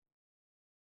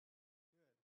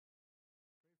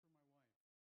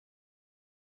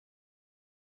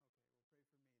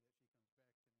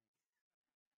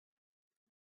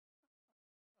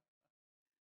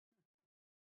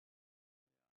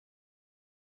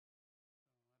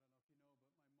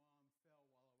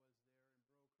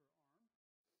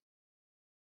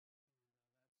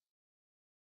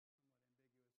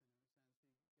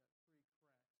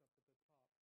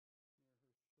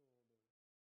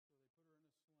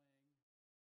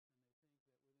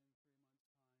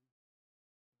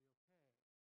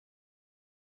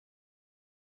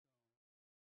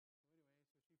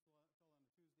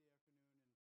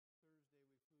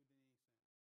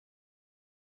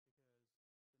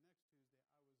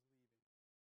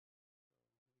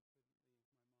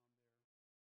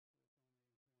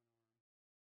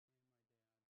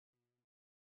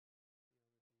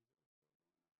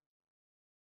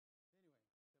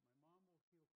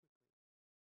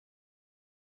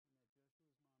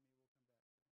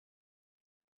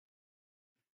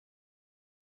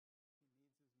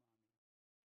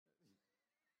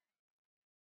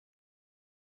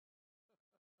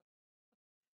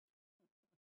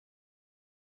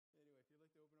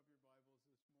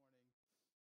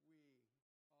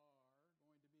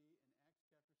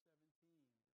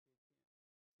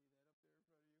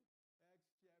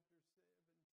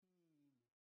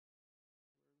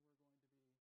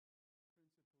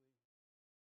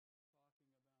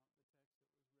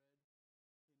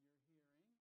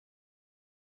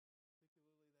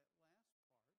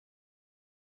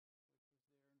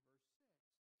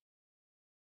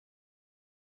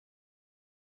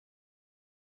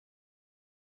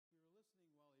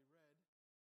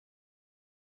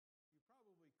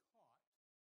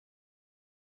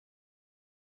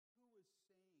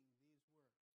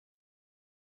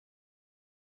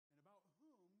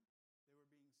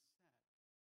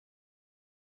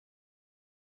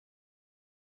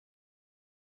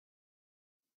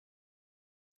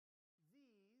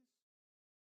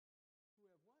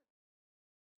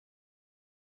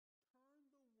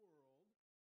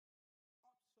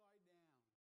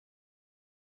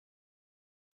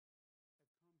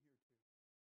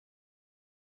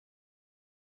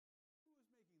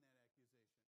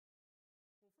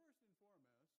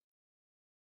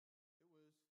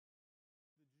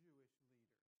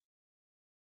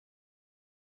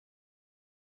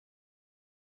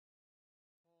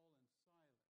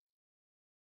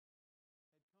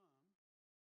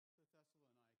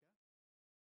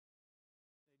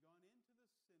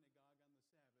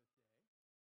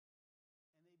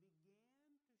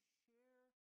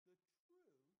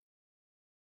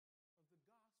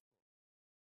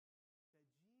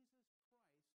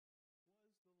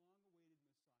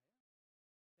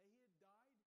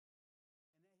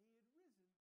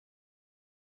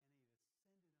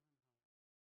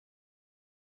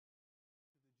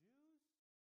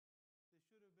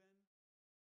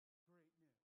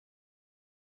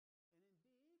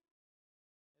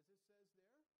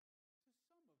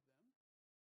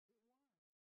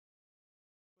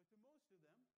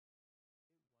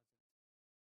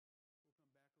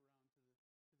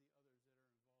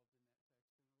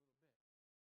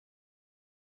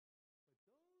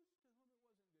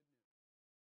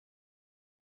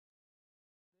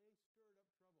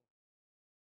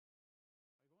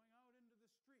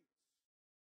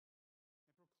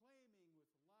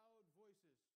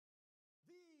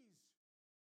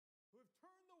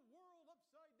turn the world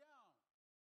upside down.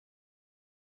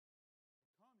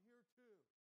 Come here too.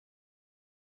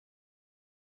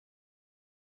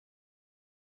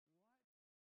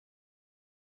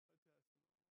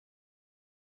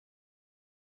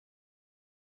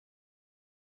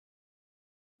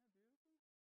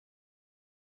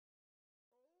 What a testimony.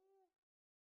 Isn't that beautiful?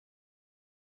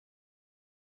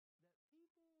 Oh, that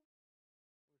people were saying that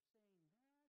about us.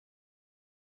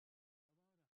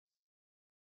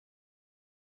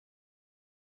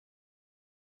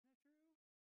 Isn't that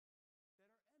true? That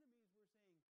our enemies were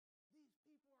saying, these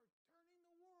people are turning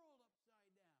the world upside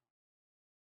down.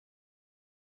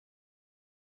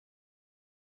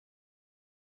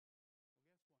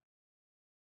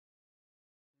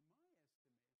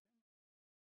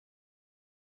 Well, guess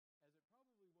what? In my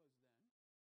estimation,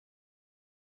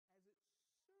 as it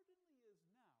probably was then, as it certainly is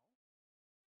now,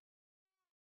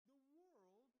 the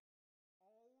world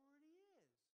already is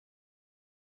upside down.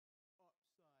 Isn't that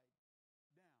true?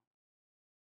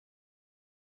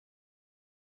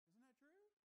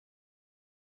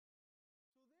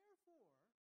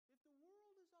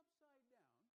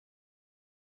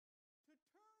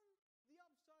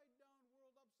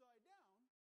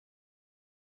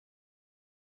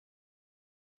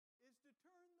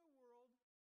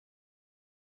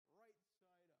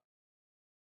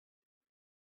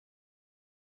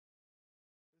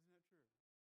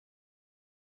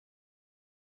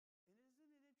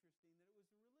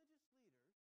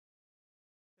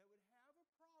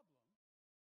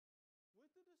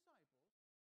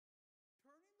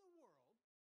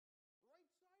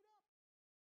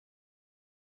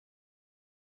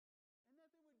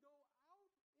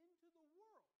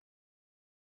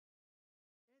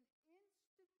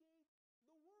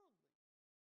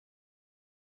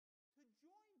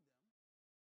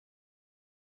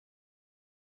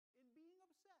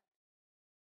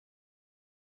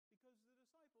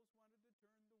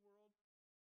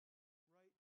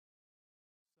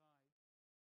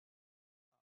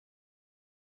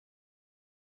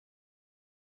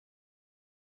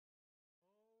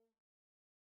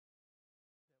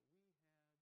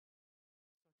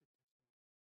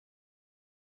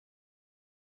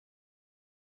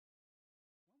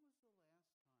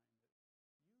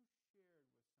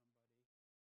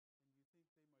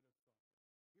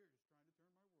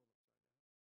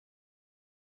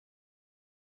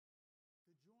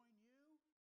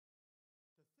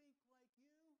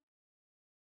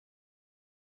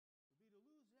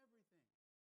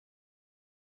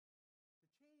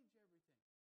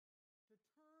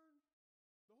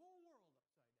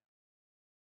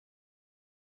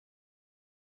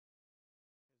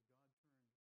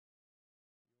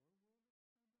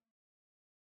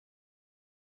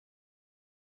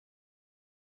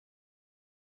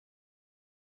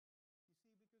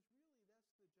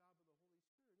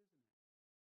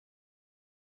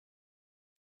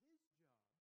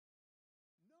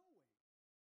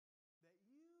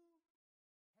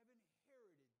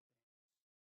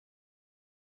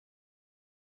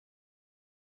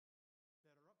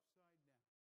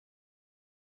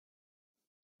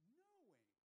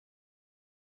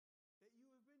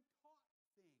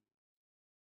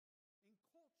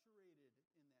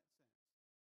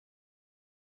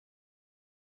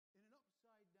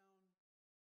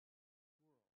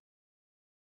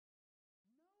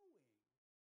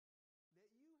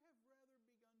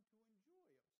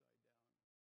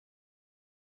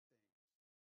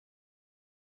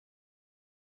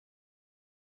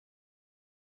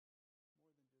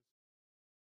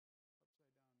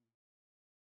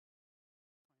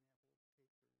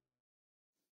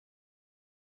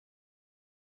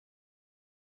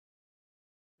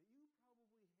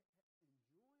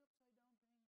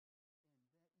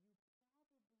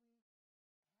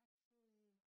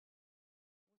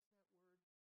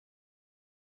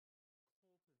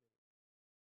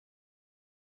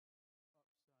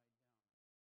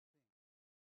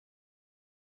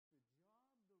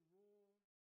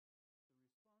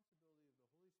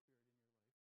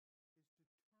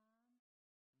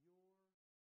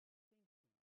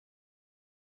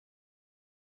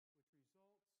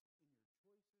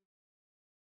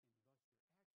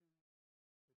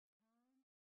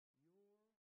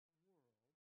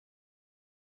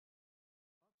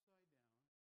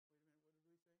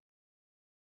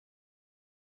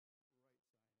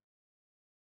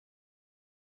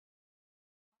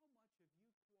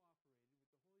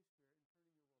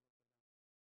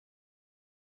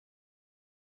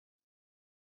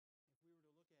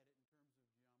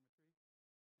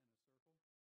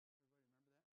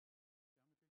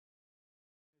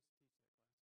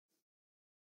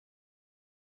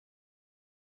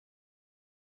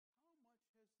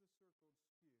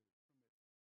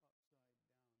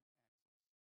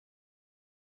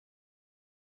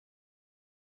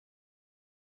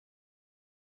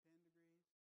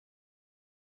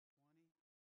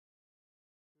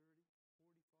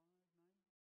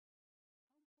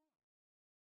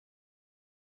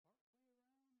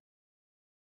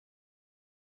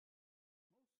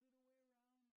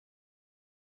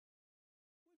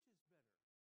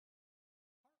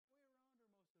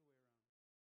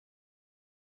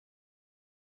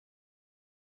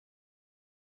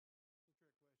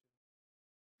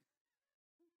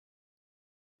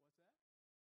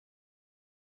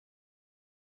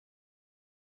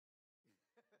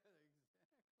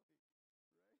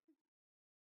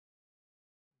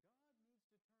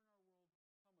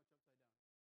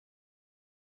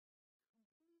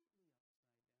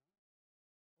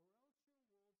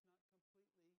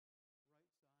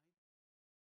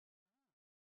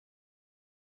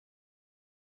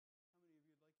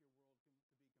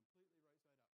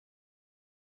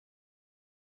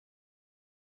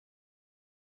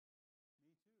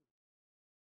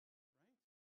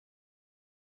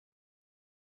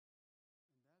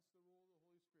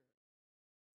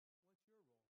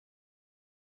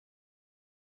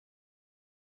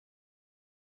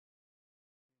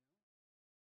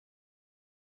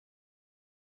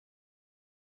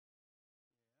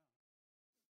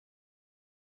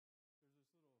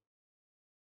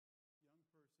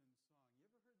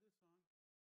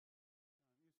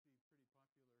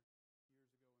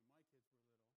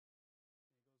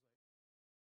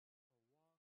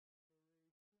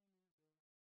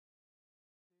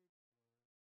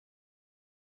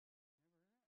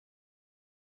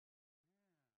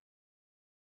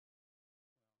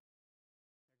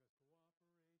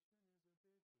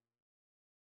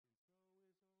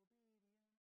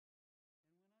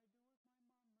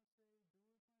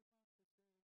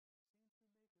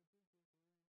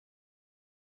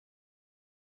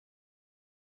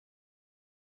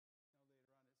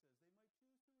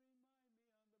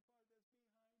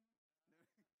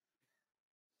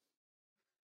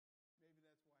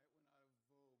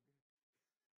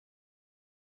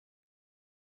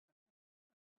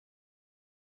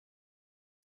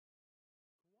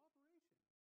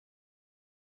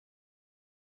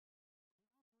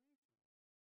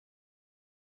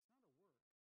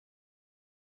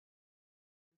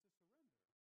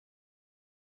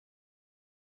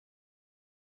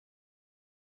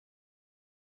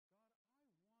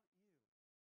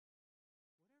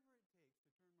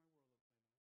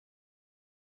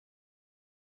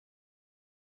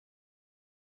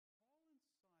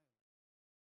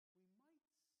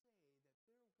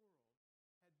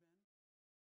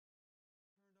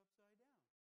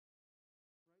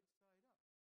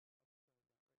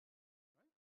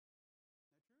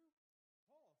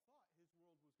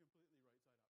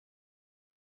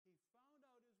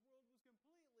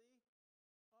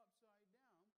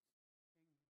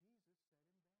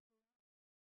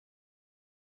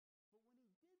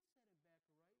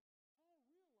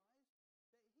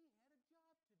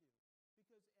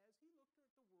 looked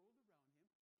at the world around him,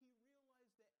 he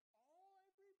realized that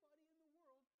everybody in the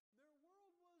world, their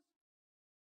world was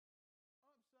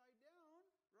upside down,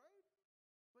 right?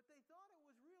 But they thought it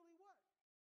was really what?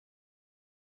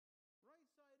 Right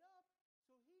side up.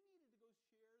 So he needed to go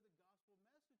share the gospel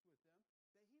message with them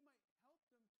that he might help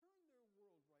them turn their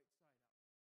world right side up.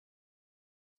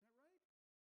 Isn't that right? In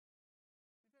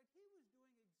fact, he was doing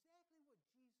exactly what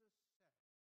Jesus said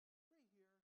right here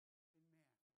in Matthew.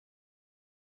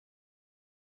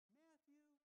 Matthew 28,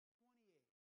 verse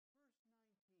 19.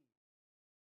 Look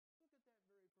at that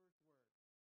very first word.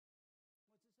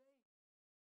 What's it say? Go.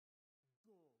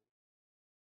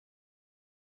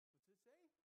 What's it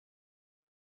say?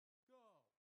 Go.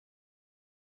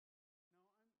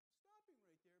 Now, I'm stopping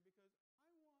right there because I want to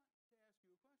ask you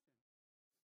a question.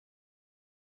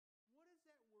 What does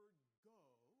that word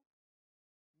go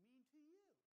mean to you?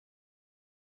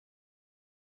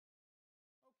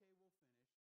 Okay, we'll finish.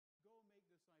 Go make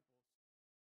disciples.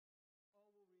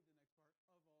 Oh, we'll read the next part.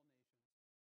 Of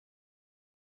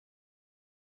all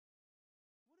nations.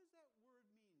 What does that word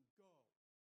mean, go?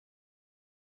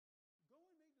 Go and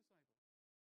make disciples.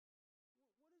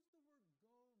 What does the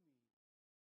word go mean?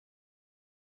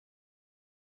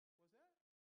 What's that?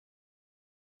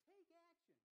 Take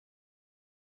action.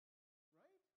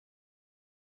 Right?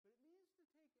 But it means to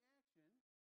take action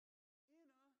in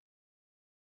a direction.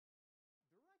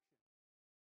 Isn't that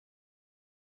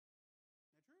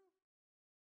true?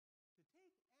 To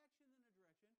take action in a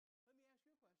direction, let me ask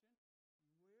you a question.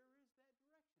 Where is that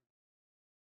direction?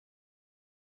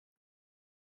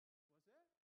 What's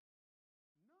that?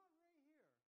 Not right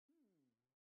here. Not right here.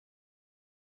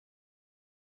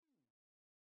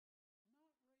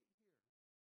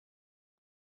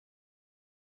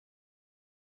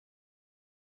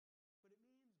 But it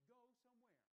means go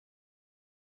somewhere.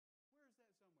 Where is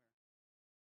that somewhere?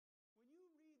 When you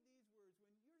read these words,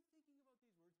 when you're thinking about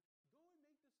these words, go and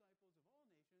make disciples of all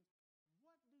nations,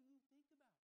 what do you think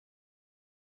about?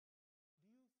 Do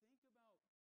you think about,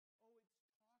 oh, it's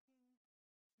talking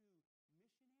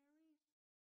to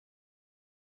missionaries?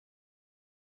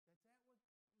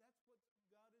 That's what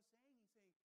God is saying.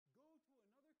 He's saying, go to another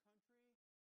country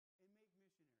and make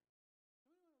missionaries.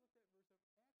 Somebody want to look that verse up?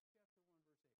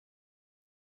 Acts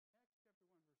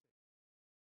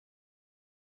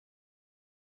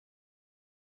chapter 1,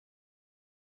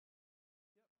 verse 8.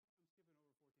 Acts chapter 1, verse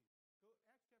 8. Yep,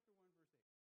 I'm skipping over 14. Go Acts chapter 1, verse 8.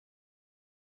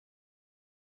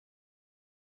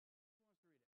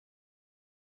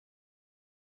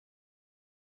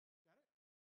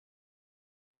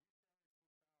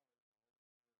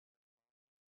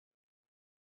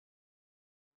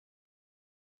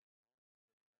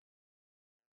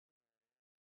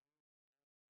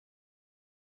 Who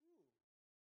wants to read it? Got it? Ooh.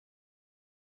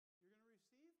 You're going to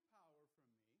receive power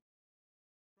from me,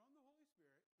 from the Holy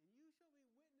Spirit, and you shall be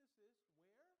witnesses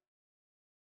where?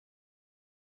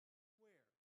 Where?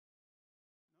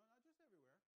 No, not just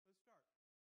everywhere. Let's start.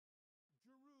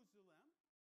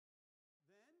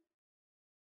 Jerusalem,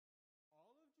 then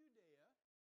all of Judea,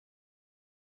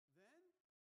 then Samaria.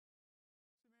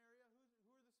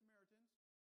 Who are the Samaritans?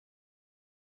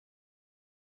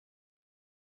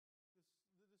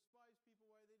 The despised people.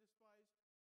 Why are they despised?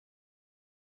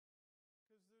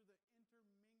 Because they're the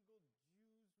intermingled Jews with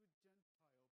Gentile people.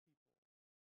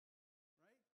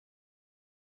 Right?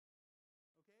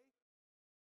 Okay?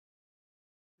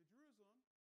 To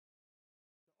Jerusalem,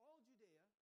 to all Judea,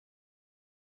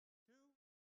 to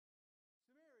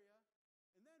Samaria,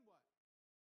 and then what?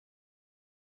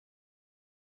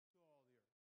 To all the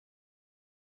earth.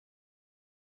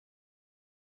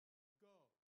 Go.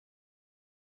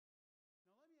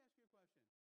 Now let me ask you a question.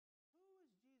 Who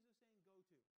is Jesus saying go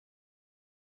to?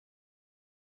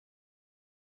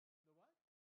 The what?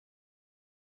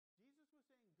 Jesus was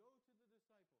saying go to the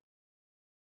disciples.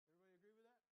 Everybody agree with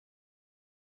that?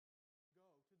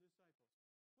 Go to disciples.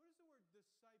 What does the word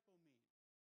disciple mean?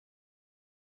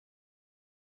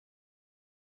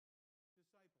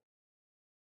 Disciple.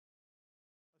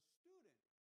 A student,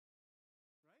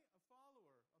 right? A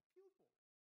follower, a pupil,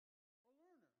 a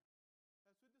learner.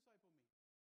 That's what disciple means.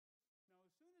 Now, as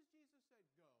soon as Jesus said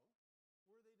go,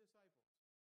 were they disciples?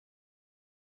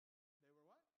 They were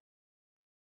what?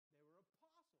 They were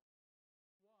apostles.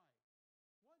 Why?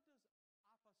 What does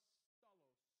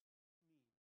apostolos mean?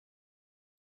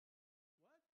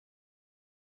 What?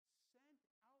 Sent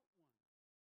out one.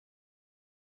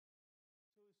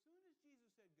 So as soon as Jesus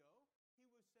said go, he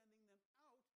was sending them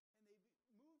out, and they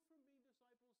moved from being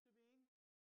disciples to being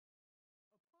apostles.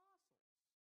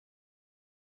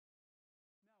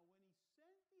 Now, when he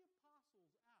sent the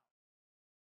apostles out,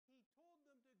 he told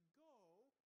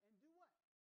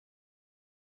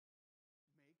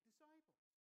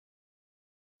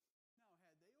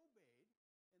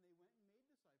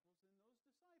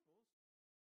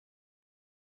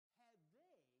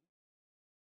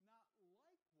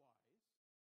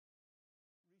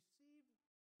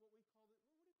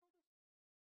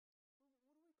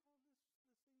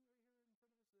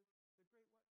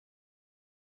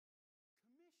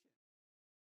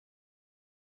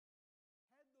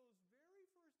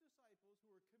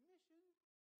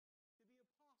commissioned to be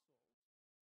apostles,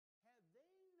 had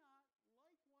they not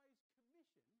likewise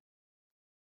commissioned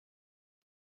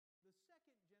the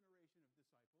second generation of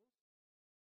disciples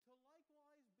to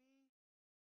likewise be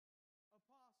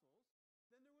apostles,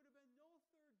 then there would have been no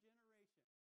third generation.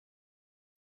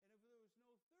 And if there was no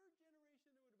third generation,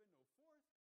 there would have been no fourth,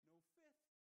 no fifth,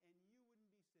 and you wouldn't be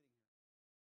sitting here.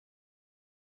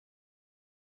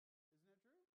 Isn't that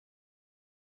true?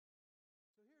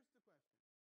 So here's the question.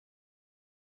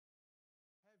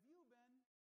 Have you been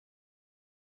discipled?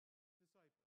 Some of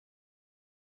us might say, well,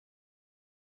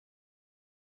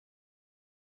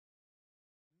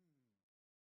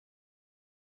 what's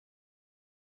that mean, Pastor?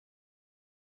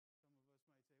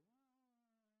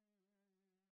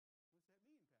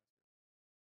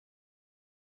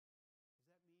 Does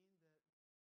that mean that, I can give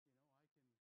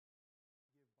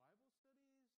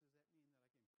Bible studies?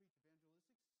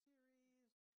 Does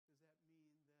that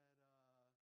mean that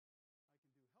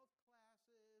I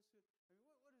can preach evangelistic series? Does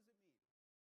that mean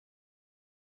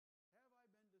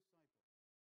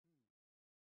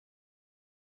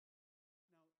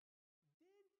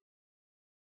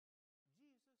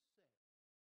that I can do health classes? I mean, what does it mean? Have I been discipled? Now, did Jesus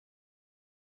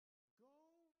say, go and make pew warmers? Is that what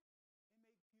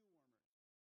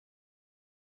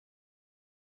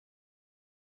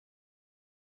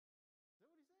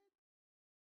he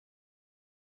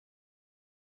said?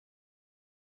 Did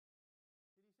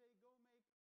he say, go make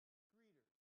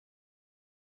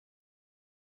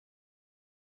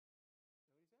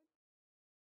greeters?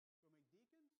 Is that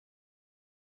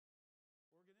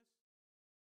what he said?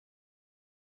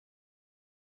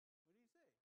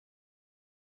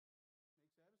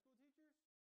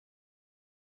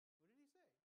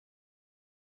 Go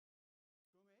make deacons?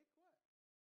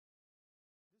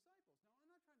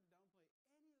 Organists?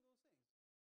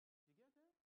 What did he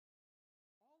say? Make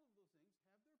Sabbath school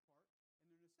teachers?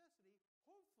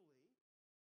 What did he say?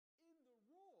 Go make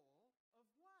what?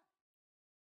 Disciples.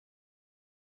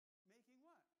 Now, I'm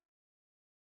not trying to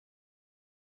downplay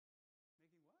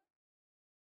any of those things. Do you get that? All of those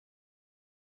things have their part and their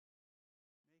necessity, hopefully, in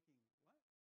the role of what?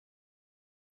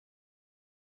 Making what?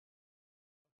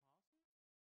 Making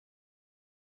what?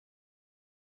 Making what? Apostles?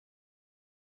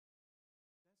 That's the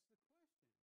question.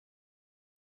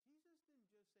 Jesus didn't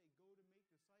just say, go to make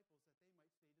disciples that they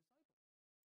might stay disciples.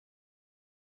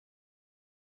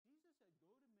 Jesus said,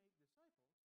 go to make disciples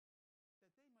that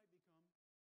they might become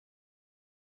apostles.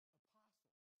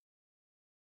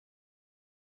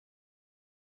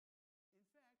 In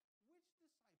fact, which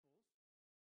disciples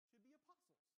should be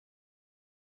apostles?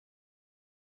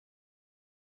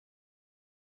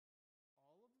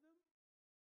 All of them? Yes. All of them.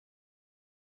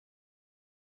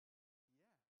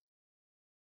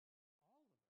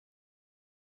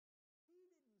 He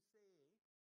didn't say that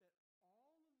all of the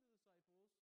disciples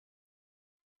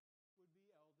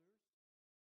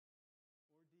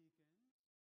would be elders or deacons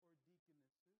or deaconesses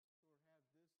or have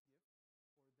this gift or that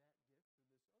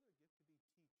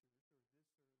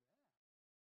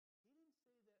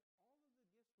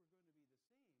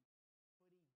gift or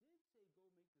this other gift to be teachers or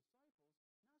this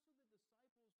or that.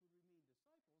 He didn't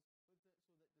say that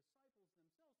all of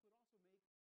the gifts were going to be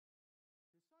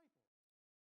the same, but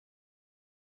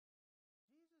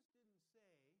he did say go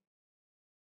make disciples,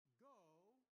 not so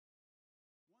that disciples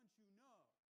would remain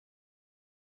disciples,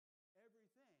 but so that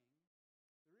disciples themselves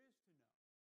would also make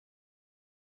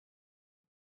disciples.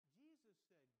 Jesus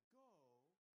didn't say, go once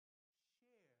you know everything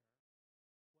there is to know.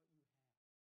 Jesus said,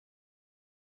 go share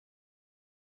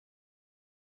what you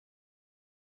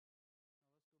have.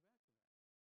 Now let's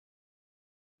go back to that.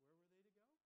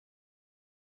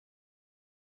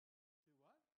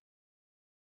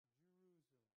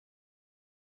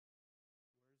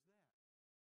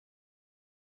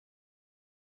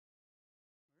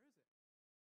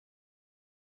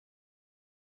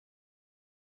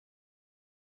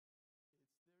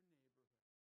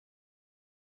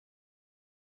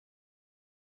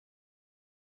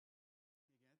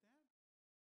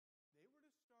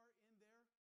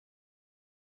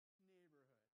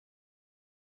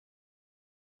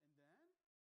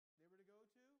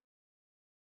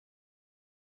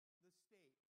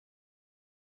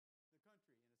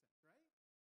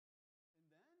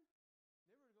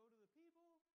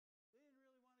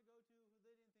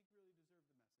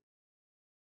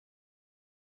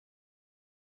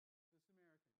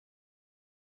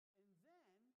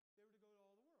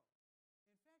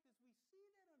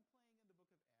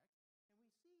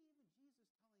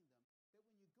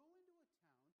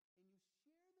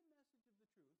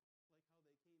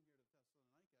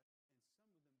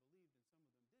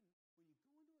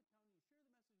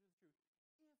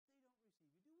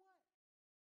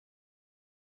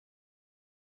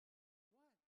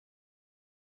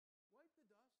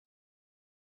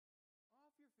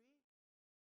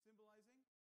 civilizing?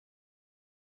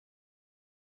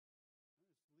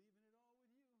 I'm just leaving it all with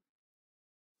you.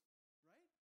 Right?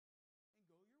 And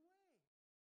go your way.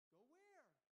 Go where?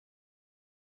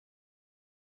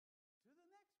 To the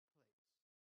next place.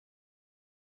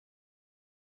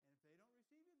 And if they don't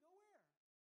receive you, go where?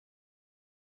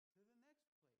 To the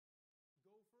next place.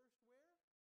 Go first where?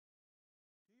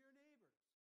 To your neighbors.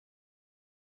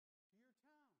 To your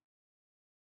town.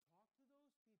 Talk to those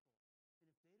people. And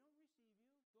if they don't receive you,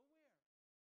 go where?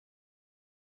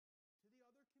 To the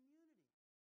other community.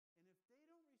 And if they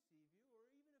don't receive you, or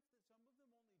even if some of them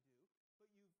only do, but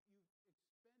you've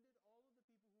expended all of the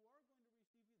people who are going to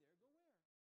receive you there, go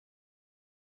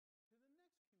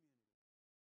where?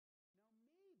 To the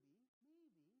next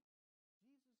community. Now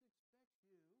maybe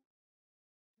Jesus expects you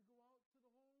to go out to the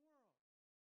whole world.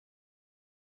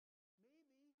 Maybe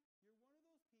you're one of those people that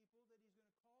he's going to call on to say,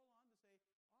 I want you to be a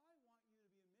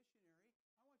missionary.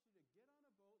 I want you to get on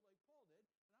a boat like Paul did,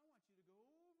 and I want you to go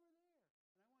over there.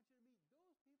 And I want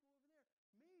you to meet those people over there.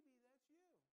 Maybe that's you.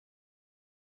 Some of us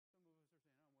are saying, I'm way too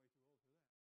old for that.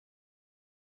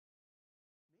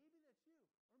 Maybe that's you, or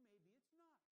maybe it's not.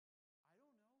 I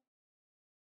don't know.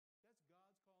 That's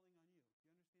God's calling on you. Do you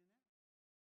understand that?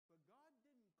 But God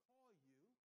didn't call you to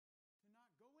not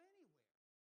go anywhere.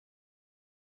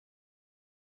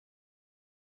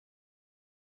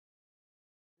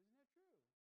 Isn't that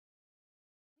true?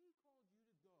 He called you to go to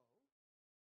those with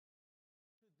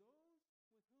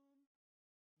whom you have connection.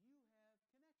 Go and make what?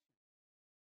 Disciples. Now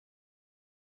look what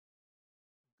it says.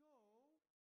 Of all the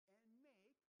nations. And then baptizing them in the name of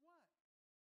the Father, the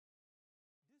Son,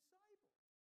 and the Holy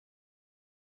Spirit.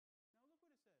 And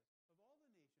then what?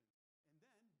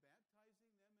 What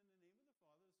are you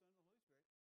supposed to,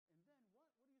 how are you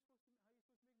supposed to make them disciples?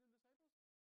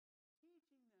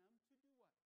 Teaching them to do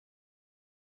what?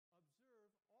 Observe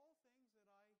all things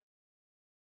that I commanded you.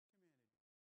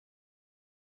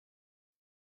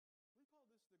 We call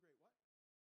this the great what?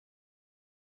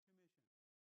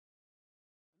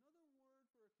 Commission. Another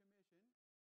word for a commission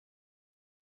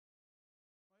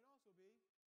might also be a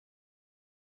charge.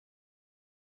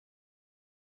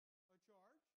 A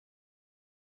what? I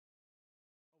didn't hear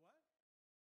you, John.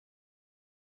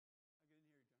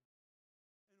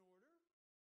 An order.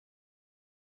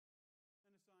 An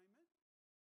assignment.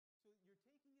 So you're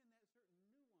taking in that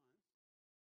certain nuance of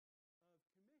commission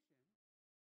versus command.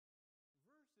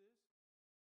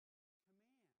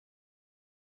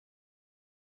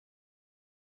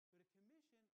 But a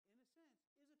commission, in a sense,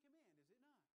 is a command, is it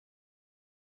not?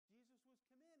 Jesus was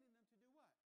commanding them to do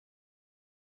what?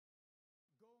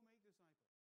 Go make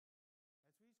disciples. That's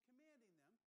what he's commanding them.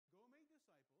 Go make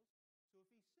disciples. So if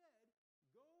he said,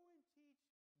 go and teach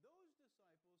those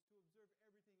disciples to observe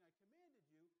everything I commanded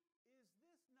you, is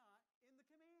this not in the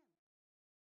command?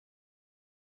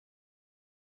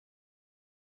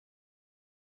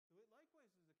 So it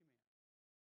likewise is a command.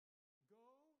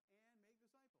 Go and make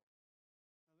disciples.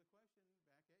 Now the question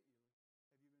back at you is,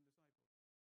 have you been discipled?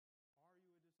 Are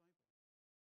you a disciple?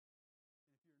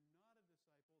 And if you're not a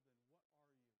disciple, then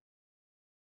what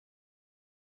are you?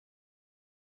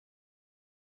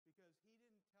 Because he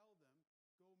didn't tell them,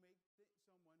 go make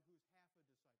someone who's half a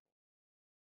disciple.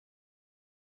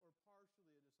 Or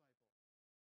partially a disciple.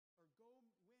 Or go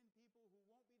win people who won't be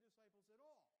disciples at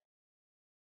all.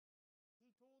 He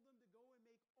told them to go and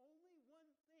make only one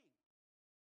thing.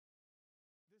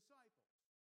 Disciples.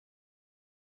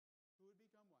 Who would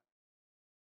become what?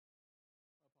 Apostles.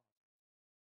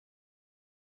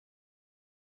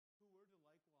 Who were to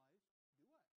likewise do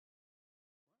what? What?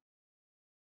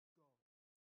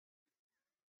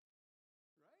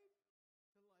 Go. Right?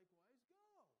 To likewise go. That was a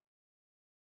tough question, wasn't it?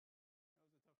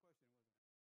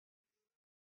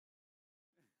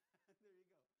 There you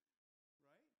go. Right? To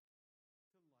likewise go.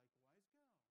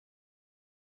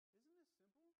 Isn't this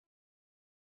simple?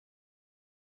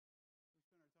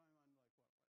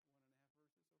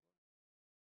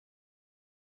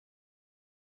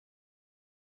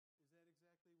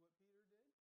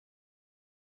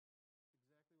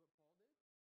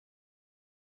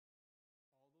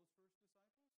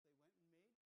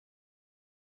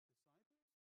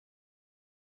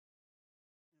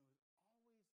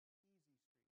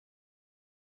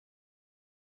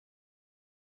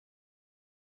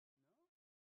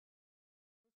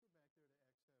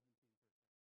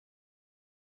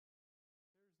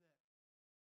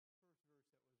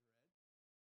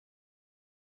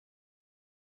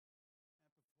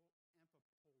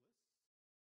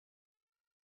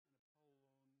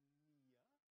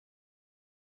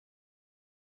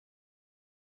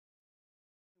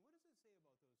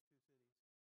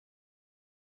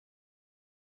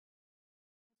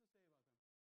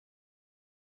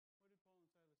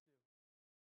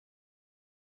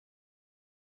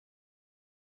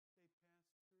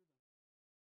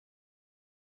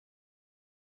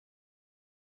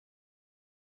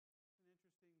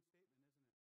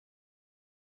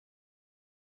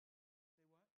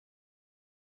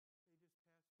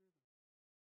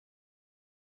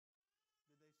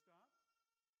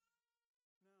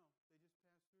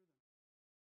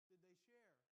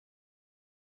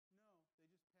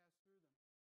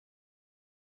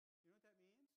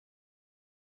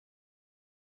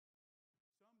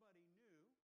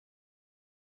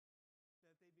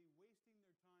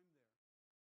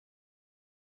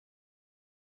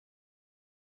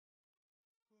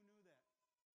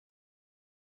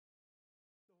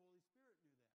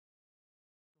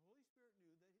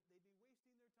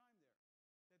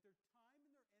 their time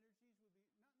and their energies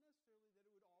would be, not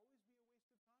necessarily that it would always be a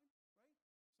waste of time, right?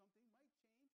 Something might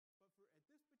change, but for at this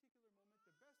particular moment,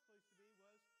 the best place to be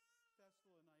was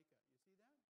Thessalonica. You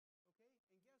see that? Okay?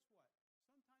 And guess what?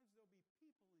 Sometimes there'll be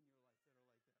people in your life that are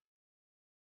like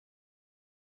that.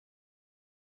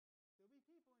 There'll be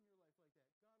people in your life like that.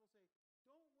 God will say,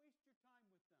 don't waste your time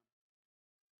with them.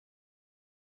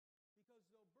 Because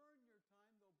they'll burn your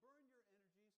time, they'll burn your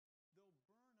energies,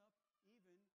 they'll burn up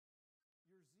even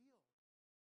your zeal.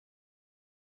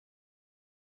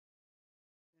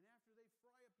 And after they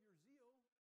fry up your zeal,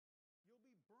 you'll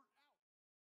be burnt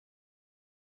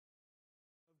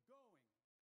out of going.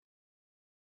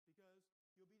 Because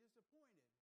you'll be disappointed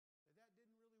that that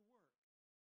didn't really work.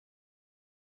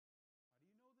 How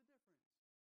do you know the difference?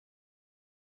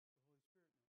 The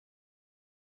Holy Spirit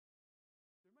knows.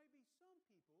 There might be some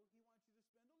people He wants you to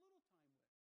spend a little time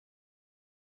with.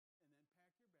 And then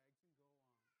pack your bags and go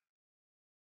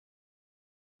on.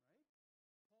 Right?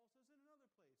 Paul says in another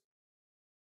place,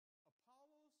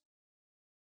 Apollos planted.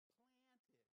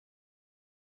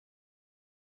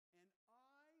 And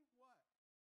I what?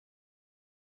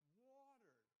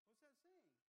 Watered. What's that saying?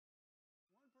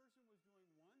 One person was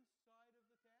doing one side of the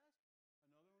task,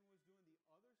 another one was doing the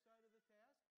other side of the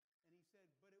task, and he said,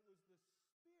 but it was the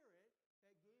Spirit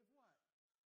that gave what?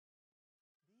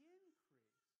 The increase.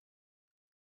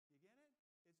 You get it?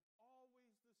 It's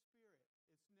always the Spirit.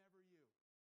 It's never you.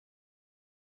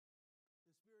 The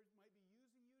Spirit might be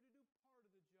using you to do part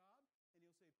of the job, and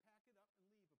He'll say, pack it up and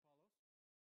leave, Apollos.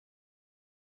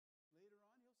 Later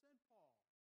on, He'll send Paul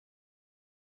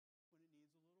when it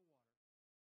needs a little water.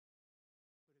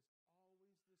 But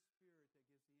it's always the Spirit that gives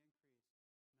the increase,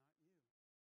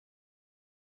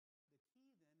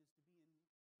 not you.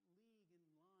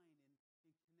 The key then is to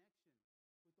be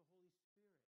in league, in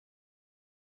line,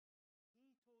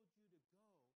 in connection with the Holy Spirit. He told you to go,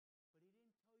 but He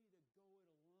didn't tell you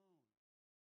to go it alone.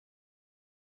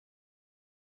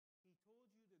 He told you to go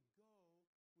with His guidance,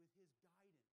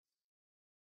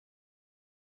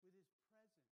 with His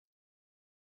presence,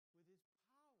 with His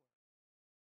power.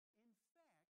 In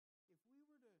fact, if we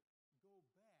were to go back to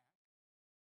that text,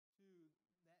 wait, where is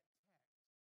it?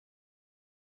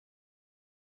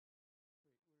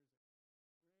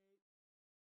 Right there, Matthew 28.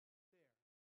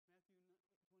 I forgot this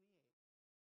word here.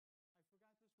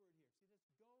 See this?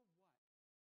 Go what?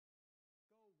 Go what?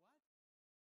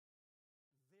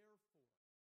 Therefore.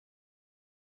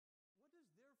 What does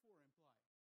therefore imply?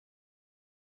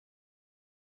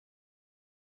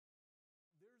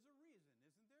 There's a reason,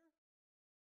 isn't there?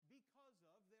 Because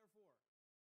of, therefore.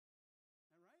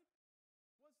 All right?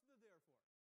 What's the therefore?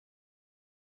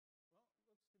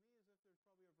 Well, it looks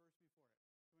to me as if there's probably a verse before it.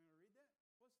 So we want to read that?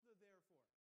 What's the therefore?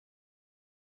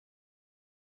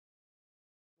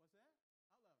 What's that? Out loud.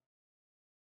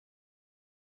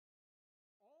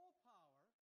 All power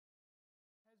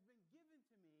has been given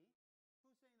to me.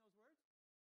 Who's saying those words?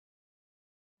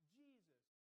 Jesus.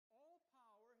 All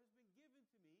power has been given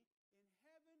to me in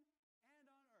heaven and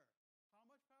on earth. How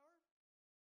much power?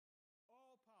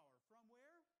 All power. From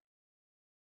where?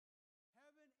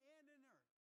 Heaven and in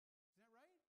earth. Isn't that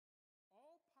right?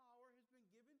 All power has been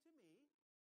given to me,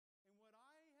 and what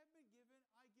I have been given,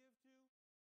 I give to you.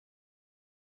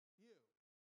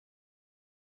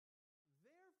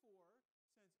 Therefore,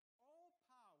 since all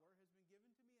power has been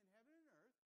given to me in heaven and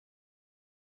earth,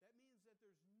 that means that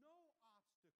there's no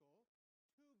obstacle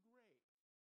too great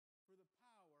for the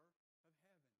power of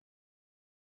heaven.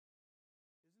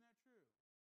 Isn't that true?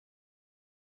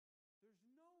 There's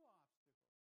no obstacle.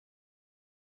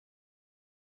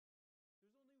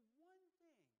 There's only one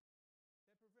thing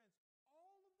that prevents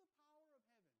all of the power of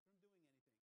heaven from doing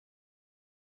anything.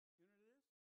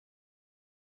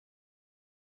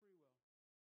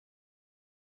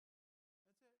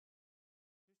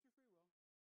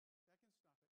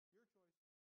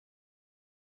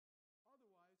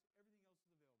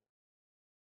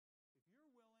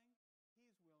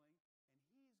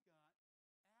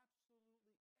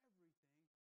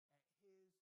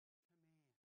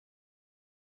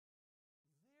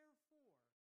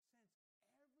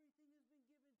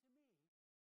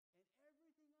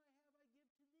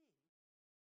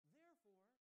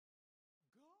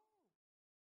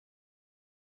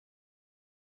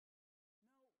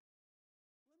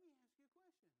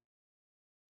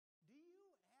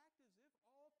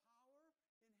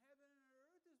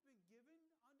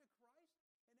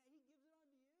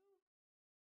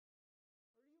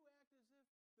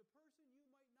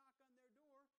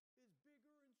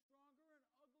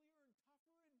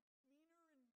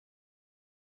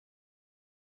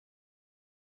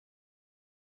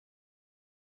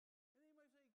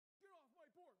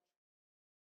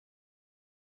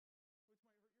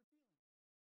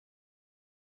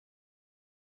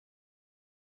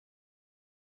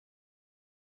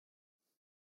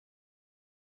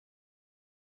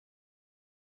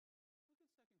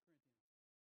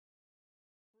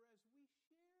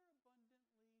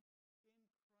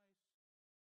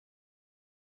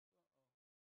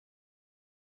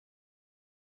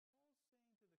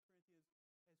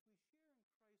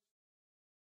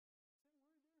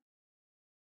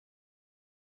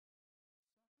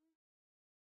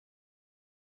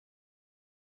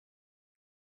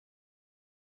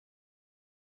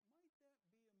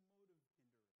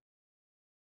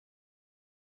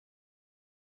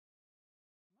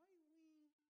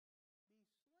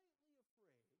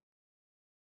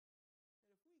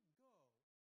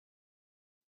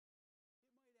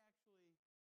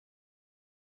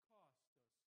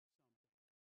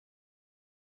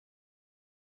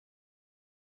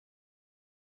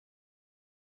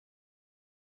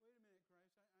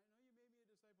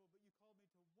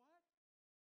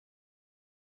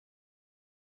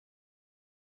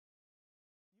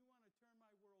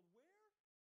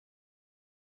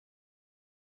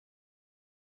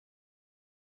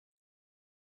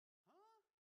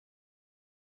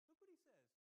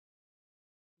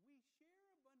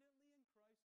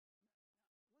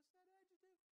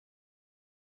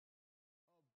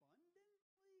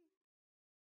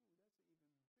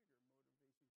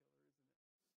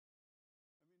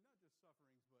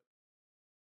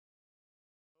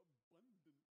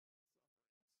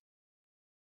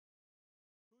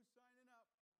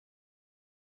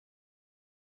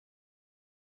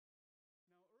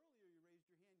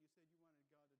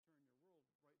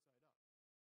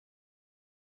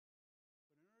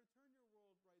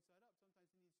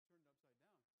 turned upside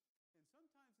down. And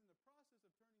sometimes in the process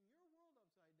of turning your world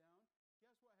upside down,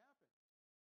 guess what happened? It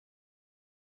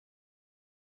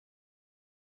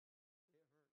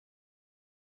hurt.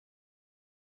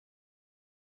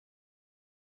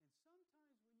 And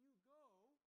sometimes when you go to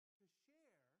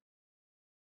share,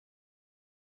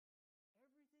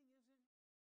 everything isn't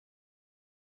peaches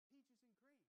and cream,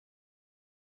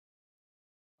 a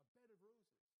bed of roses,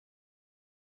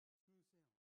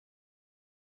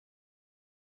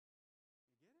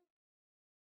 smooth sailing. You get it?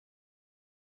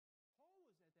 Paul was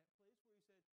at that place where he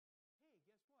said, hey,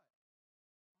 guess what?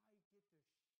 I get to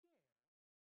share abundantly in the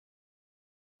suffering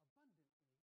of Christ. Why?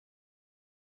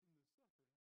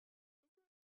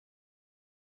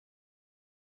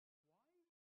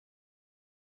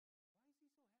 Why is he so happy about something so painful? Maybe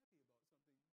it's because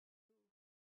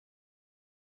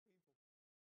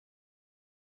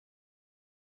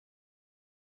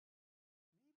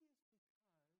Jesus also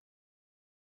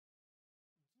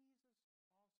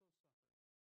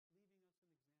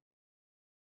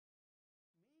suffered,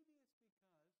 leaving us an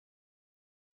example.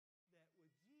 Maybe it's because that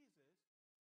with Jesus,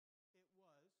 it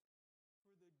was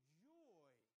for the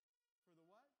joy, for the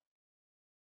what?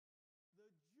 The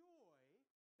joy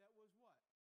that was what?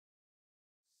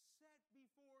 Set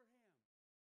before him.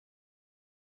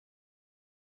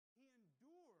 He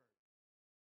endured.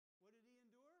 What did he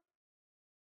endure?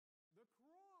 The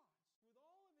cross with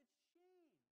all of its shame.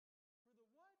 For the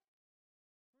what?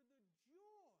 For the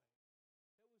joy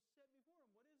that was set before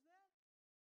him. What is that?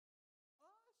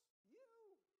 Us.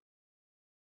 You.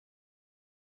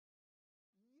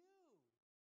 You.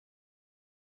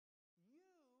 You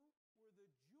were the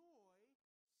joy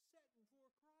set before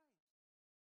Christ.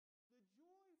 The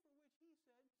joy for which he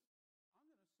said, I'm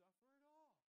going to suffer it all.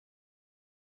 Follow me. I'm going to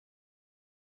suffer it all.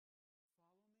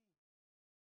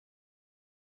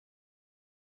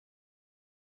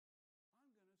 Because you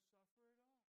know what? The things of this world are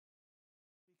not worthy to be compared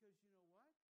with the things that God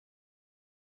has prepared for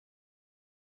those who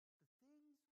what? Love him. And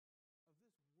those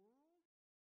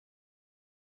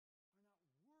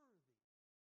who love him are those who go. And those who don't go don't know,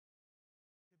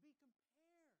 even though they say they do. You see that?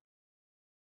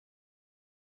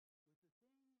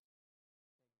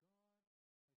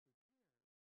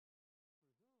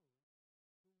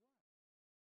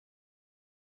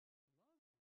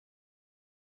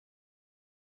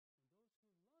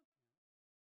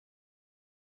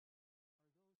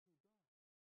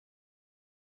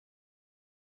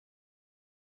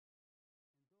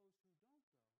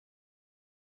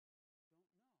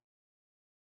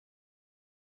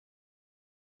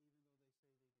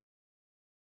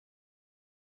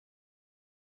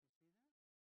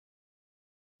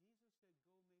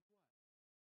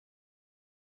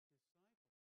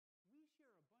 Jesus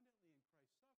said, go make what? Disciples. We share abundantly in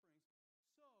Christ's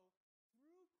sufferings, so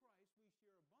through Christ we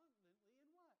share abundantly in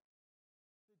what?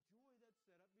 The joy that's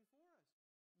set up before us.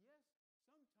 Yes,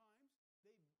 sometimes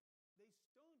they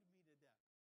stoned me to death,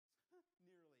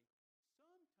 nearly.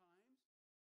 Sometimes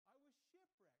I was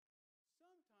shipwrecked.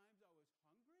 Sometimes I was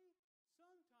hungry.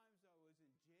 Sometimes I was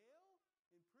in jail,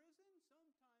 in prison.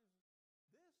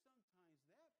 Sometimes this,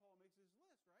 sometimes that. Paul makes his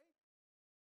list, right?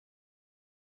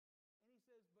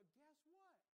 And he says,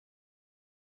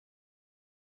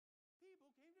 but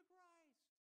guess what?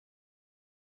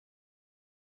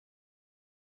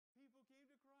 People came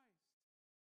to Christ.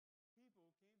 People came to Christ. People came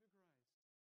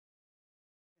to Christ.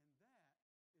 And that is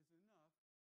enough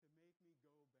to make me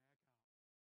go back out.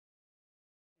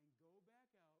 And go back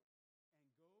out,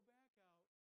 and go back out, and go back out.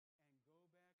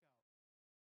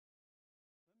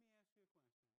 Let me ask you a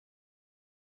question.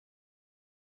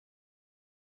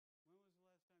 When was the last time you were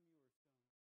stoned for sharing the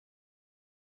truth?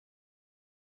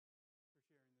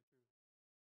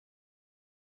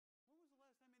 When was the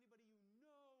last time anybody you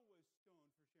know was stoned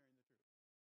for sharing the truth?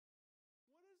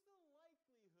 What is the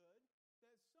likelihood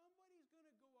that somebody's going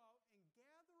to go out and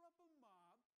gather up a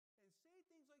mob and say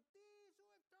things like, these who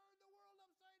have turned the world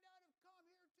upside down have come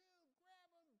here too.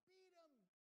 Grab them, beat them,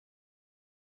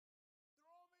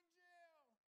 throw them in jail.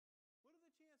 What are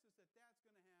the chances that that's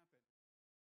going to happen?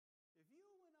 If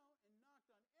you went out and knocked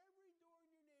on every door in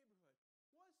your neighborhood,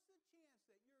 what's the chance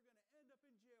that you're going to end up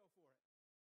in jail for it?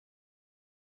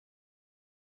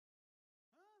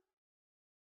 Huh?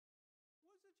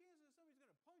 What's the chance that somebody's going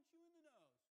to punch you in the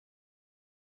nose?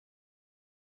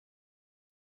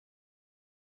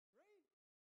 Right? I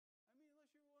mean,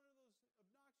 unless you're one of those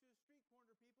obnoxious street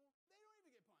corner people, they don't even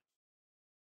get punched.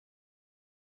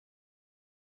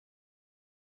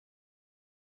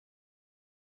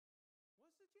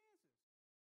 What's the chances?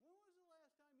 When was the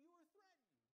last time you were threatened?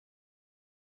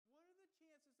 What are the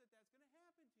chances that that's going to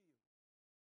happen to you?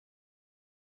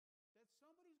 That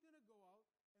somebody's going to go out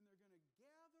and they're going to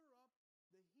gather up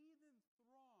the heathen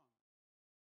throng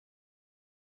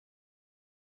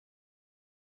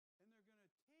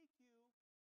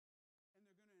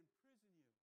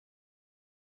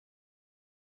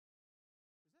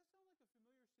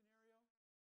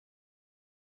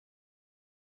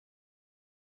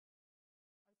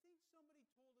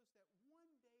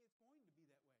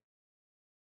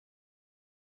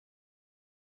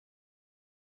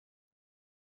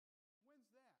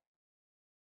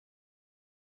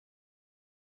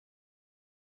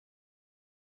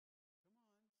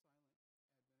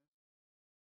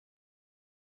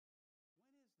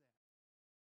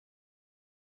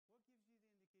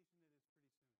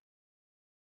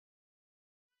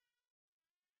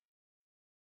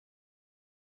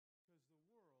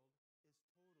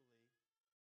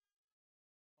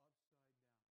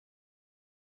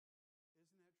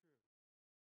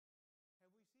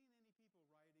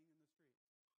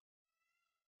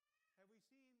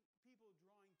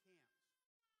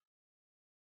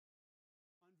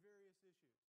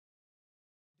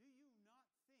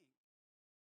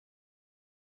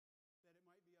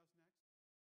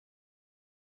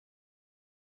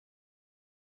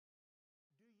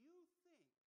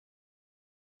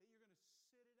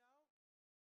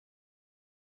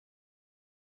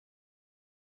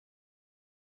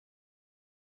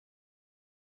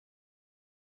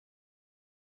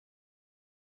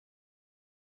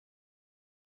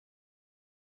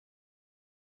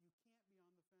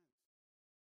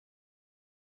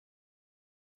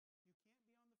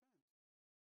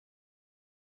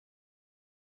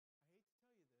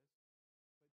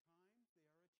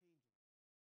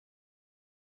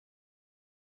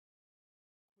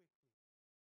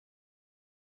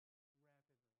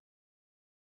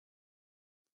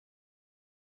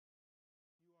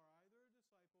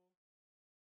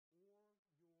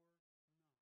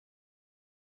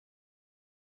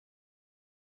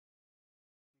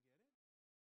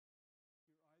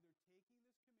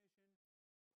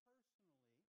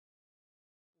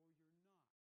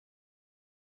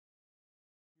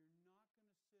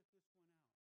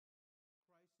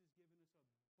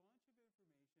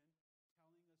information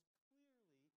telling us clearly that no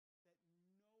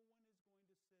one is going to sit it out.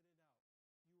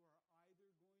 You are either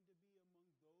going to be among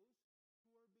those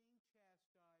who are being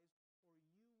chastised, or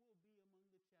you will be among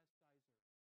the chastisers.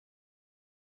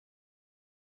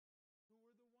 Who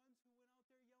were the ones who went out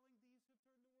there yelling, "These have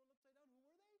turned the world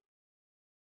upside down"?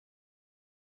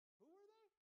 Who were they? Who were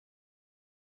they?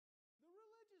 The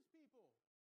religious people.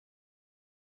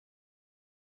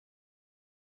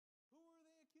 Who were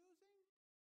they accusing?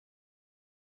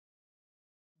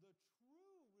 The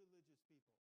true religious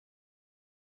people.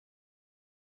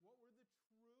 What were the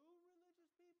true religious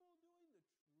people doing?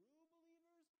 The true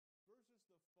believers versus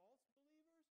the false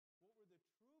believers? What were the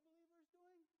true believers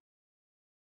doing?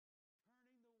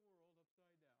 Turning the world upside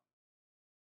down.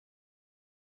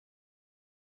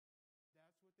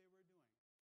 That's what they were doing.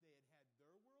 They had had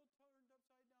their world turned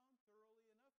upside down thoroughly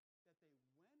enough that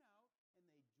they went out and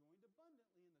they joined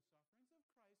abundantly in the sufferings of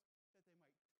Christ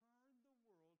that they might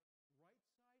turn the world right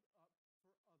side up for others.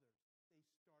 They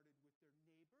started with their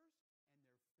neighbors and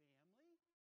their family.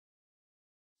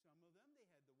 Some of them, they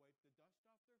had to wipe the dust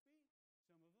off their feet.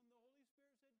 Some of them, the Holy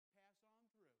Spirit said, pass on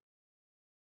through.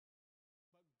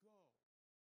 But go.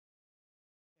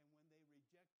 And when they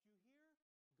reject you here,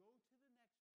 go to the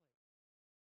next place.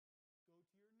 Go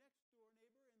to your next door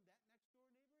neighbor and that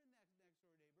next door neighbor and that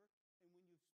next door neighbor. And when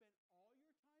you've spent all your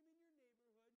time in your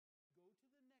neighborhood, go to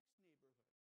the next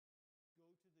neighborhood. Go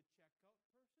to the checkout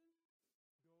person.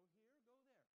 Go here, go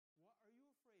there. What are you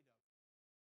afraid of?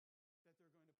 That they're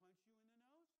going to punch you in the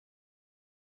nose?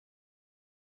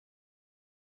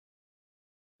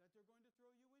 That they're going to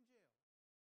throw you in jail?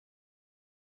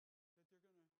 That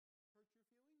they're going to hurt your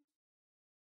feelings?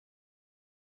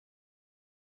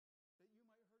 That you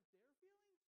might hurt their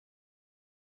feelings?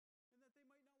 And that they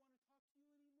might not want to talk to you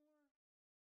anymore?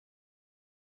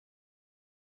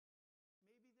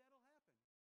 Maybe that'll happen.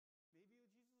 Maybe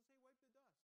Jesus will say, wipe the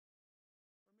dust.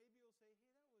 Or maybe he'll say, hey,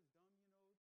 that was dumb,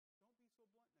 don't be so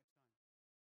blunt next time.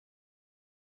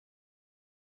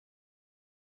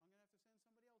 I'm going to have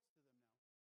to send somebody else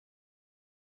to them now.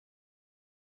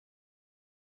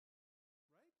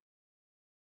 Right?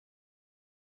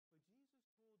 But Jesus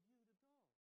told you to go.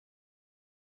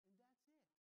 And that's it.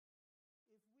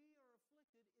 If we are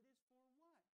afflicted, it is for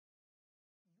what? Your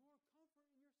comfort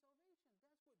and your salvation.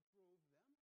 That's what drove them.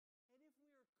 And if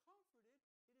we are comforted,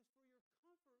 it is for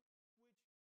your comfort,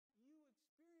 which you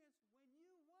experience when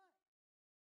you what?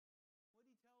 What did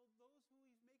he tell those who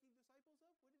he's making disciples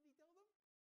of? What did he tell them?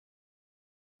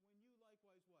 When you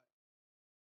likewise what?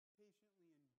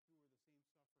 Patiently endure the same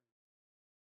suffering.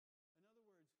 In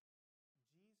other words,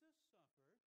 Jesus suffered and made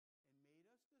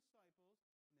us disciples and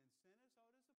then sent us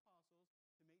out as apostles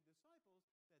to make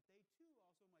disciples that they too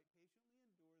also might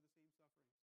patiently endure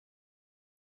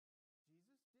the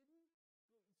same sufferings.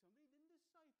 Somebody didn't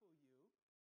disciple you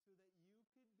so that you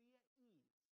could be at ease.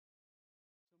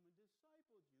 Someone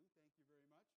discipled you, thank you very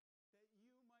much, that you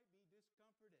might be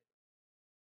discomforted.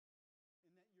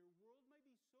 And that your world might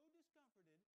be so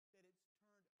discomforted that it's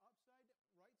turned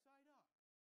right side up.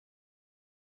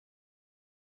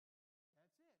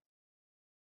 That's it.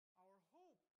 Our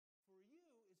hope for you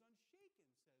is unshaken,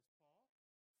 says Paul,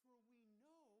 for we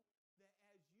know that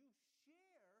as you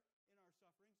share in our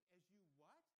sufferings, as you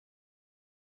what?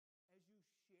 As you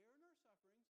share in our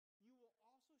sufferings, you will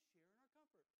also share in our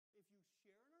comfort. If you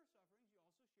share in our sufferings, you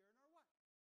also share in our what?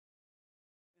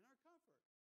 In our comfort.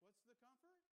 What's the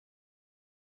comfort? Making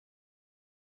disciples.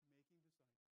 For the joy that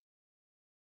was set up before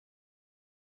him, you, for the joy that was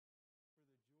set up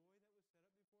before Paul, the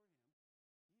Corinthians,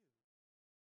 for the joy that's set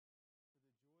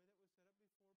up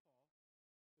before you,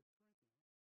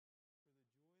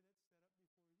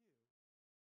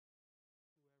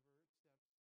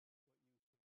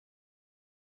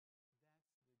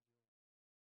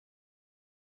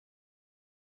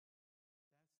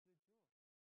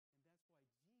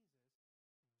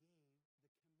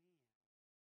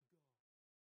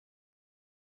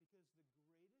 whoever accepts what you face. That's the joy. That's the joy. And that's why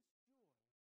Jesus gave the command, go.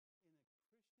 Because the greatest joy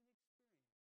in a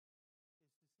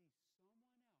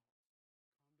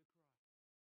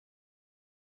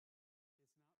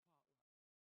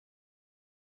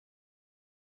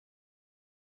experience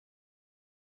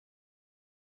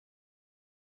is to see someone else come to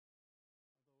Christ. It's not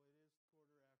potluck. Although it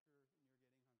is quarter after and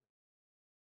you're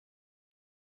getting hungry.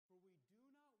 For we do not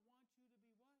want you to be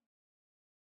what?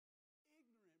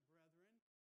 Ignorant, brethren,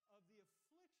 of the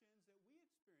afflictions that we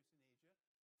experienced in Asia,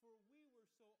 for we were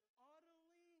so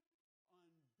utterly,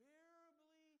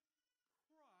 unbearably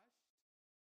crushed.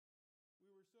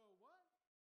 We were so what?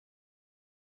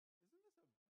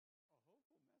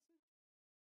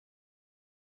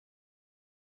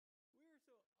 Isn't this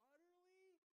a hopeful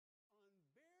message? We are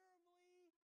so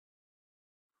utterly, unbearably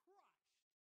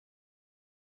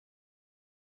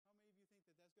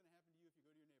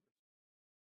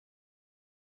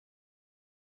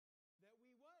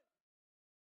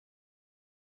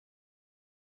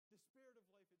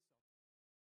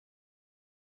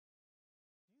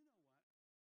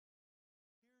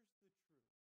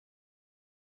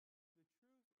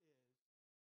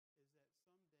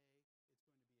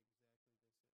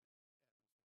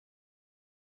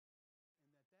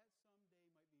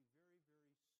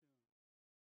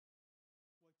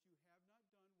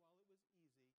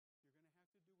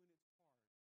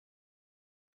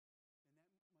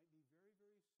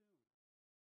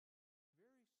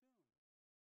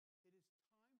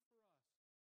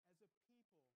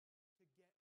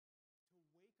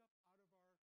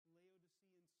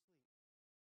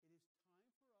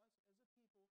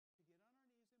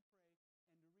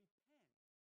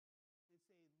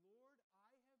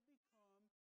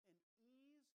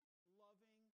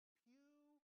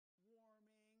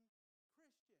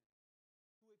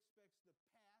the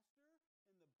pastor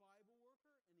and the Bible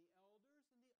worker and the elders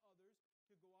and the others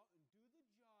to go out and do the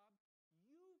job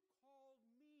you called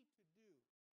me to do.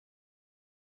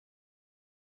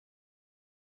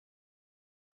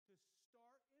 To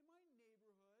start in my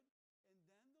neighborhood, and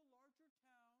then the larger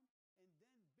town, and then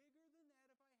bigger than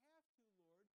that if I have to,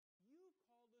 Lord. You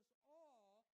called us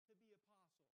all to be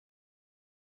apostles.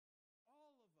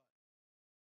 All of us.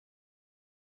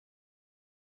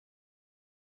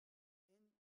 And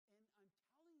I'm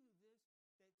telling you this,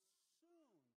 that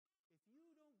soon, if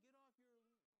you don't get off your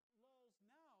lulls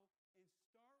now and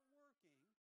start working,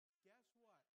 guess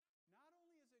what? Not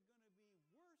only is it going to be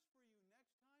worse for you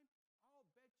next time, I'll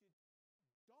bet you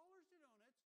dollars to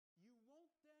donuts, you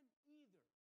won't then either.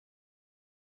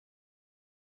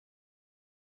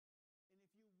 And if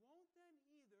you won't then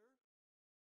either,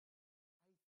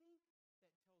 I think that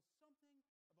tells something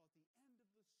about the end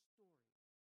of the story.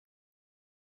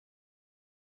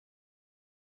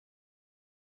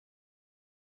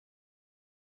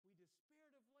 We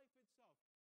despaired of life itself.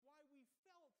 Why, we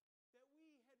felt that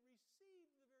we had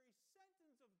received the very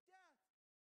sentence of death.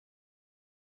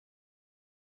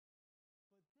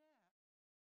 But that was heavenly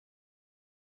design.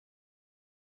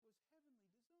 To turn our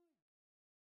world upside down.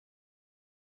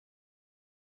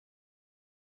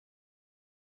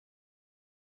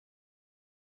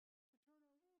 You get it?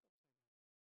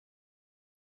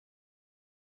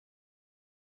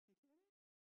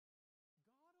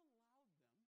 God allowed them to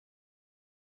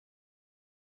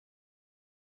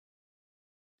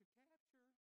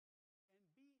capture and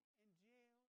beat and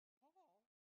jail Paul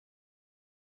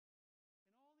and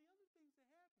all the other things that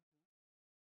happened to him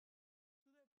so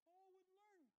that Paul would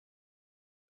learn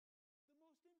the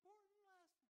most important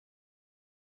lesson.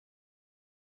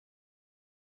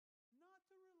 Not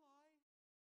to rely on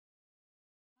himself.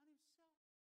 That's it. God,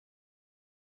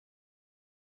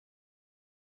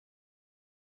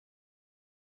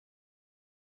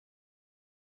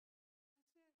 teach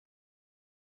me not to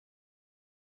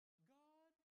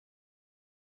trust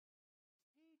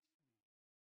me.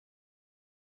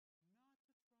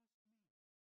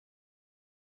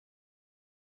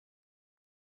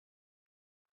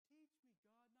 Teach me,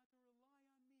 God, not to rely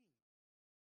on me.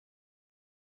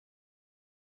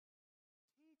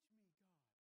 Teach me, God,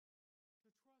 to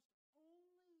trust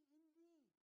only in thee.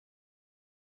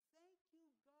 Thank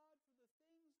you, God, for the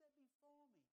things that befall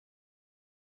me.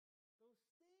 Those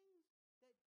things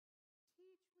that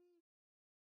teach me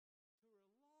to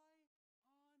rely on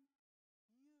you.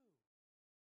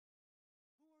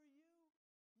 Who are you?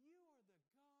 You are the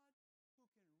God who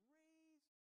can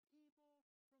raise people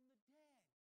from the dead.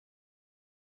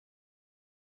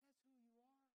 That's who you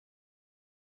are.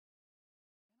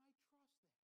 And I trust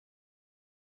that.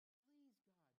 Please,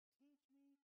 God, teach me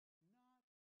not to trust me.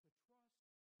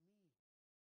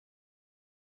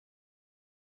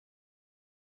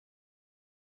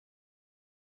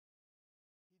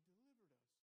 He delivered us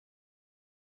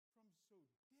from so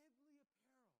deadly a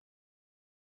peril.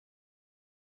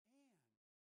 And,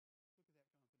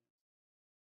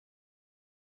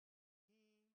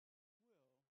 look at that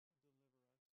confidence.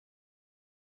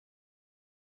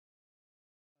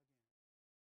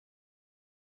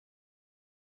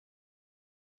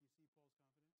 He will deliver us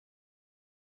again.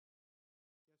 You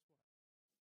see Paul's confidence? Guess what? He'd gotten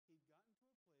to a place that you might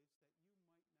not be. I'm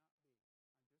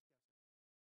just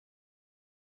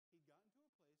guessing. He'd gotten to a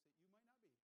place that you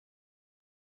might not be.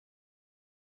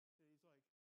 That he's like,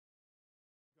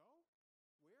 go?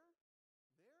 Where?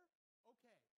 There?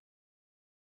 Okay.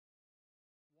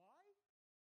 Why?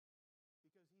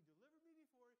 Because he delivered me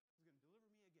before, he's going to deliver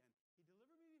me again. He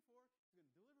delivered me before, he's going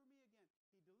to deliver me again.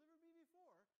 He delivered me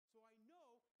before, so I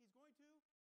know he's going to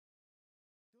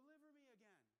deliver me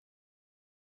again.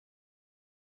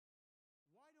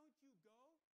 Why don't you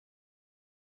go?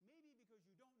 Maybe because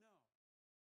you don't know.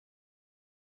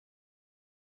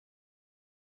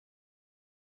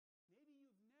 Maybe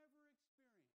you've never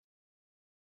experienced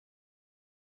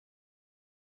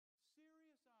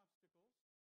serious obstacles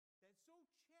that so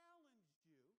challenged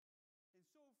you and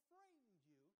so frightened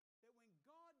you that when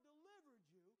God delivered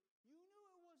you, you knew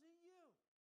it wasn't you.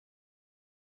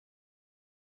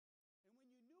 And when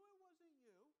you knew it wasn't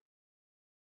you,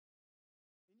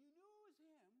 and you knew it was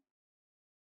him,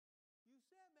 you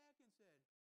sat back and said,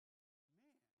 man, God is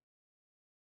good,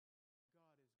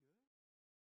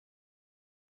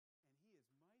 and he is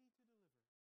mighty to deliver.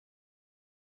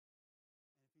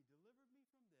 And if he delivered me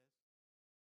from this,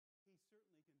 he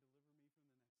certainly can deliver me from the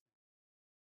next thing.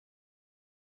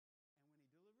 And when he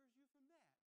delivers you from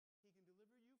that, he can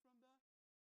deliver you from the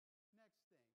next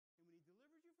thing. And when he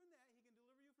delivers you from that, he can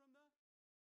deliver you from the...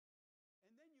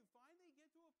 And then you finally get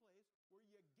to a place where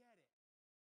you get it.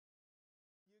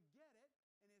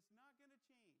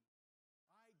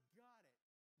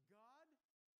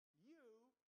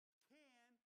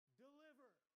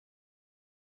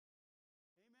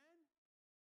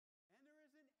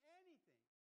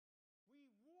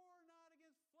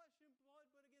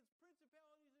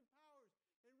 principalities and powers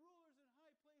and rulers in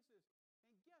high places.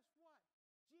 And guess what?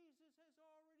 Jesus has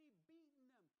already beaten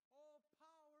them. All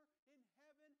power in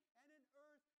heaven and in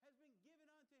earth has been given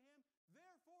unto him.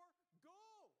 Therefore,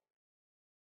 go.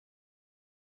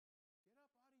 Get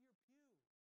up out of your pew.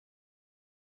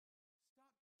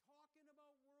 Stop talking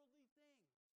about worldly things.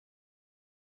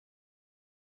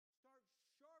 Start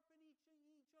sharpening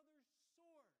each other's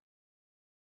sword.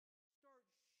 Start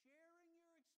sharing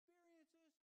your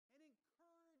experiences and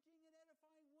encouraging and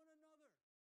edifying one another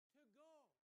to go.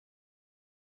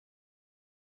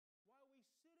 While we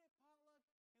sit at potluck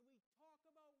and we talk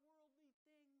about worldly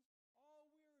things, all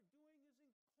we are doing is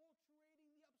enculturating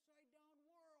the upside-down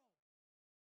world.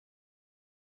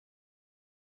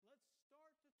 Let's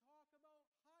start to talk about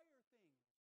higher things.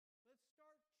 Let's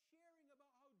start sharing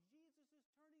about how Jesus is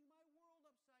turning my world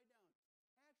upside down.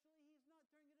 Actually, he's not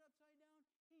turning it upside down.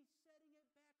 He's setting it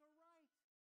back aright.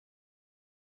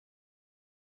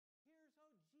 Here's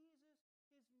how Jesus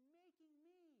is making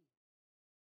me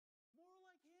more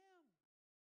like him.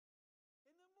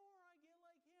 And the more I get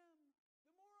like him,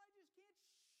 the more I just can't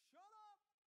shut up.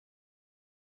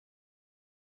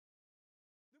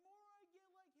 The more I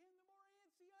get like him, the more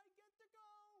antsy I get to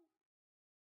go.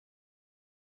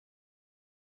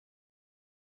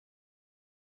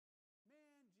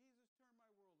 Man, Jesus turned my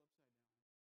world upside down.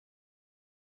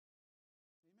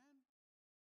 Amen? Lord,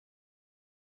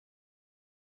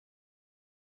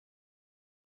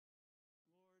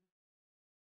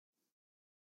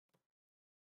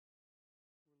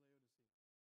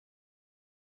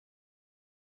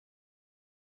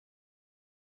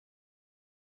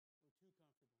 we're Laodicea. We're too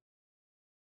comfortable.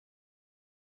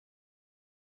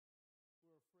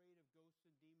 We're afraid of ghosts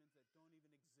and demons that don't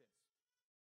even exist.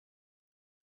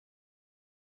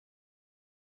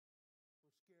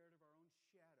 We're scared of our own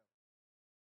shadow.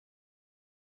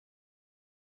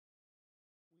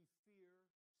 We fear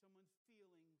someone's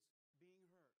feelings being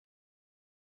hurt.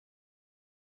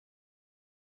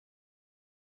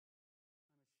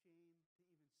 I'm ashamed to even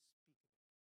speak of it.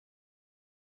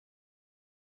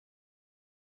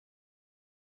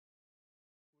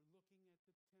 We're looking at the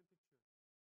temperature.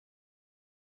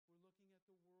 We're looking at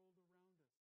the world around us.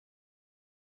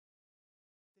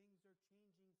 Things are changing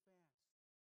fast.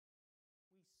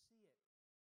 We see it.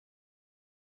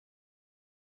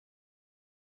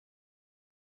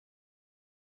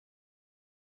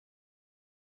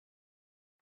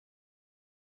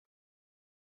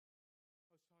 I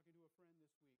was talking to a friend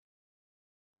this week.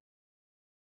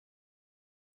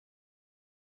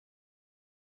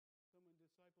 Someone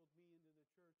discipled me into the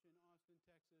church in Austin,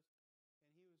 Texas, and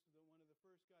he was one of the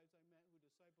first guys I met who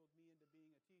discipled me into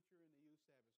being a teacher in the youth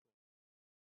Sabbath school.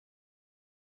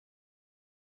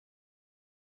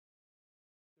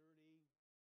 33,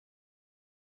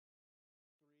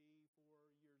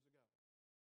 4 years ago.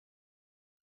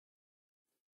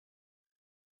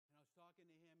 And I was talking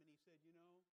to him, and he said, you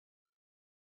know,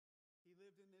 he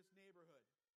lived in this neighborhood.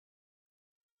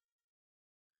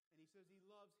 And he says he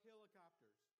loves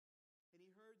helicopters. And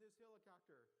he heard this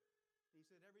helicopter. And he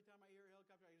said, every time I hear a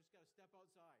helicopter, I just got to step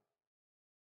outside.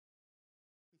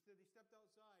 He said he stepped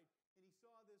outside, and he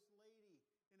saw this lady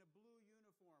in a blue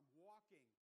uniform walking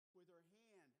with her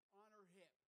hand on her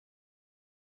hip.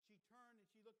 She turned and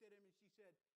she looked at him and she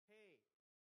said, hey,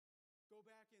 go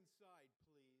back inside,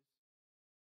 please.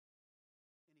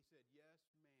 And he said, yes,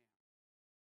 ma'am.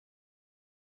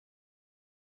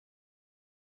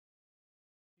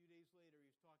 A few days later, he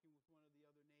was talking with one of the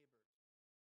other neighbors.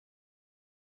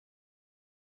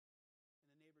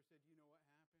 And the neighbor said, you know what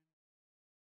happened?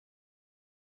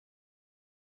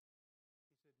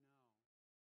 He said, no.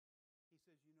 He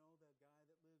says, you know that guy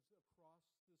that lives across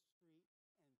the street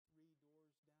and 3 doors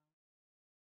down?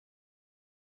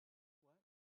 What?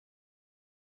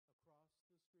 Across the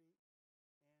street and 3 doors down.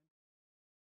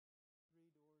 He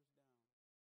killed himself. My friend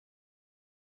said,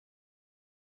 those words have echoed in my mind for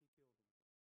the last 40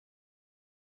 years.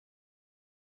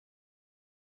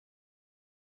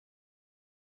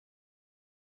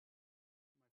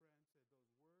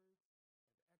 Across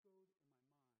the street and 3 doors down. And I didn't know his name. Last week when I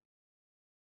shared this in Colfax,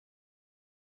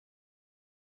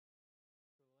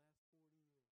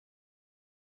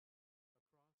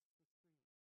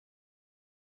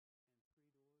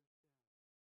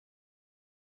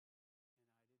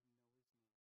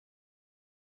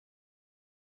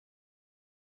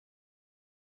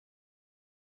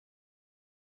 on the way out the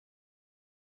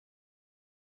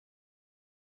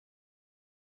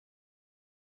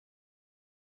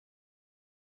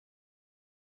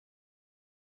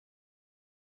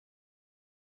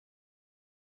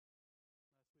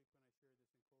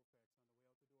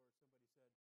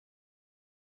somebody said,